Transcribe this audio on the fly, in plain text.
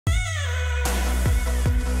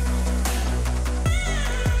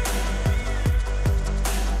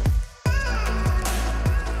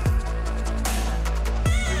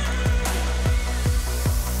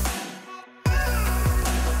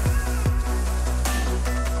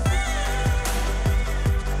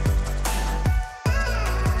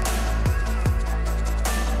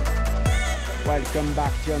Welcome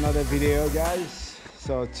back to another video, guys.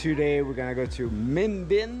 So today we're gonna go to Ninh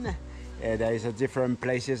Binh. There is a different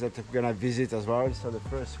places that we're gonna visit as well. So the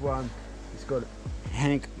first one is called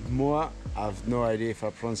Hang Moa. I have no idea if I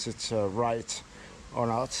pronounce it right or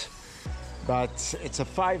not, but it's a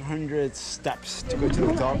 500 steps to go to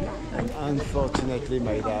the top, and unfortunately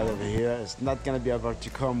my dad over here is not gonna be able to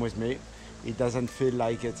come with me. He doesn't feel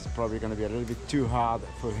like it's probably gonna be a little bit too hard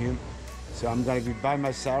for him, so I'm gonna be by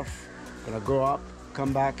myself, gonna go up,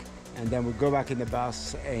 come back, and then we'll go back in the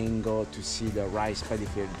bus and go to see the rice paddy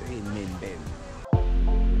field in Ninh Binh.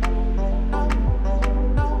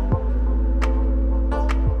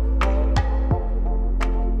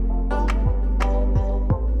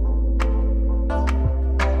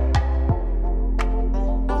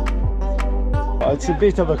 It's a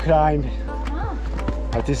bit of a climb,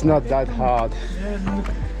 but it's not that hard.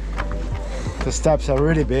 The steps are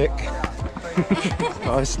really big,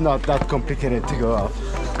 so it's not that complicated to go up.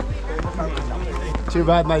 Too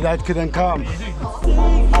bad my dad couldn't come.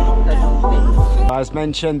 As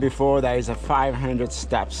mentioned before, there is a 500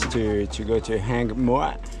 steps to go to Hang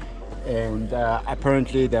Moa, and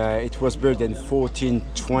apparently it was built in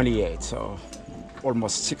 1428, so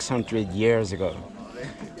almost 600 years ago.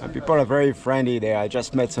 And people are very friendly there. I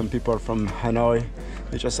just met some people from Hanoi.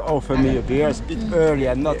 They just offered me a beer. It's a bit early.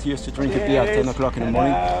 I'm not used to drink a beer at 10 o'clock in the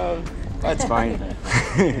morning. That's fine.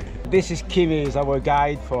 This is Kimi, is our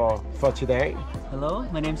guide for today. Hello,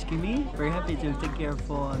 my name is Kimi. Very happy to take care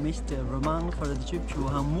for Mr. Roman for the trip to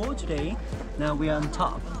Hang Moa today. Now we are on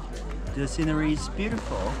top. The scenery is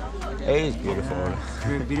beautiful. It is beautiful. It's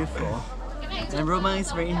very beautiful. And Roman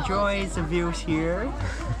is very enjoys the views here,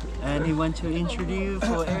 and he wants to introduce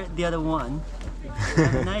for the other one.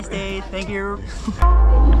 Have a nice day. Thank you.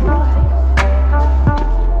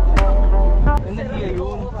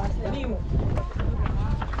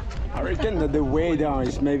 I reckon that the way down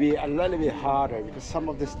is maybe a little bit harder because some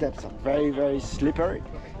of the steps are very slippery,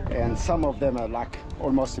 and some of them are like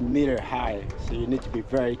almost a meter high. So you need to be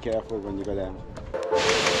very careful when you go down.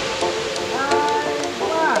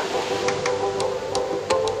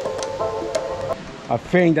 I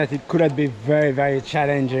think that it could have been very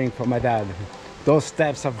challenging for my dad. Those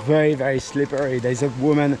steps are very slippery. There's a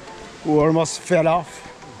woman who almost fell off.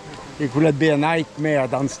 It could have been a nightmare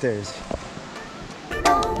downstairs.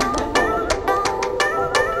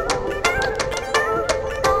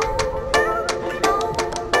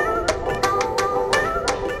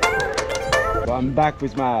 So I'm back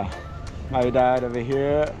with my dad over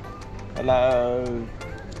here. Hello.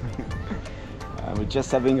 We're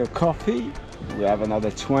just having a coffee. We have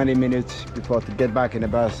another 20 minutes before to get back in the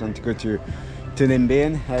bus and to go to Ninh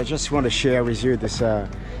Binh. I just want to share with you this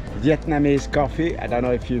Vietnamese coffee. I don't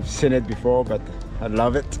know if you've seen it before, but I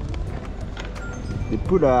love it. They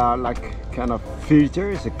put a like kind of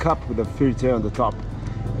filter, it's a cup with a filter on the top,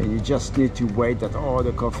 and you just need to wait that all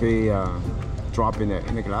the coffee drop in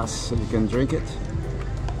a glass so you can drink it.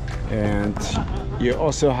 And you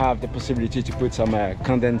also have the possibility to put some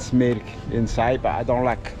condensed milk inside, but I don't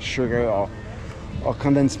like sugar or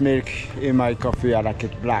condensed milk in my coffee. I like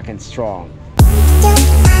it black and strong.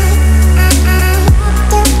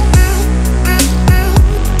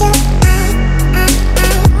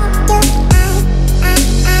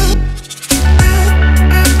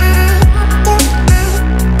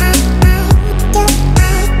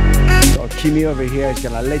 Kimi over here is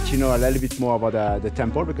gonna let you know a little bit more about the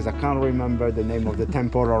temple, because I can't remember the name of the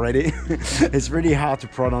temple already. It's really hard to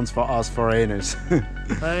pronounce for us foreigners.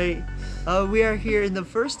 Hi, we are here in the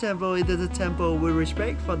first temple. It is a temple with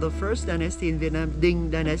respect for the first dynasty in Vietnam, Dinh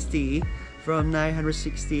dynasty, from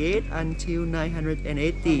 968 until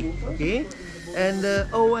 980. Okay, and the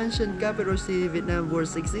old ancient capital city of Vietnam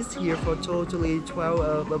was exist here for totally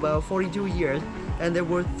about 42 years. And there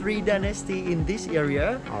were 3 dynasties in this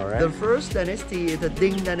area. Right. The first dynasty is the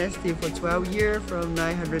Dinh dynasty for 12 years, from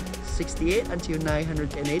 968 until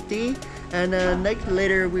 980. And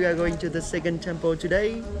later we are going to the second temple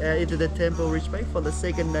today. It is the temple respect for the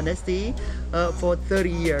second dynasty for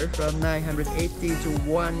 30 years, from 980 to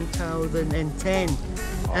 1010.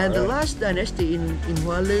 And the last dynasty in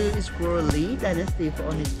Hoa Lư is called Lý dynasty for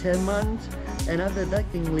only 10 months. And after that,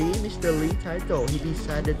 King Lý, Mr. Lý Thái Tổ, he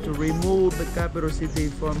decided to remove the capital city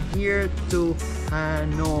from here to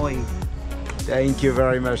Hanoi. Thank you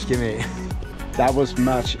very much, Kimi. That was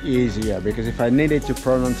much easier, because if I needed to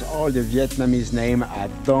pronounce all the Vietnamese name, I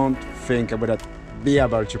don't think I would be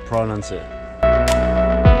able to pronounce it.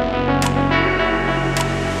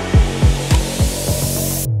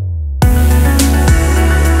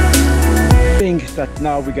 I think that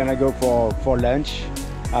now we're gonna go for lunch.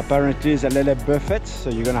 Apparently it's a little buffet, so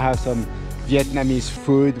you're gonna have some Vietnamese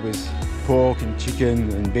food with pork and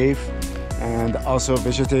chicken and beef, and also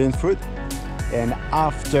vegetarian food. And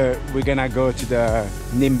after, we're gonna go to the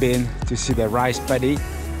Ninh Binh to see the rice paddy,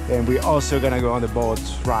 and we're also gonna go on the boat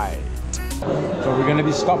ride. So we're gonna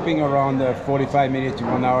be stopping around 45 minutes to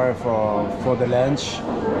 1 hour for the lunch.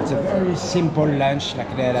 It's a very simple lunch,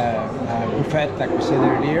 like that buffet, like we said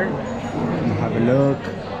earlier. And have a look.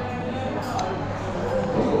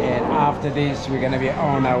 And after this, we're gonna be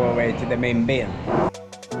on our way to the main bin.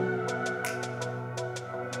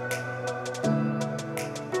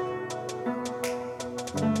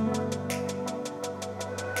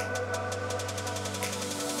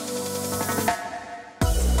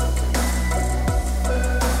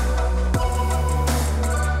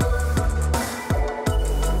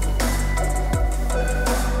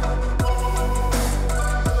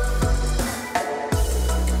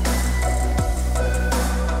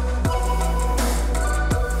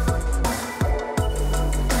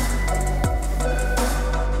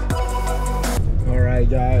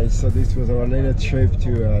 Guys, so this was our little trip to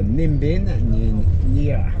Ninh Binh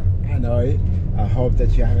near Hanoi. I hope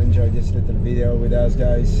that you have enjoyed this little video with us,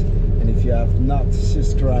 guys, and if you have not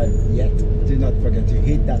subscribed yet, do not forget to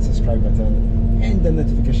hit that subscribe button and the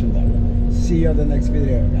notification bell. See you on the next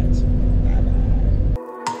video, guys.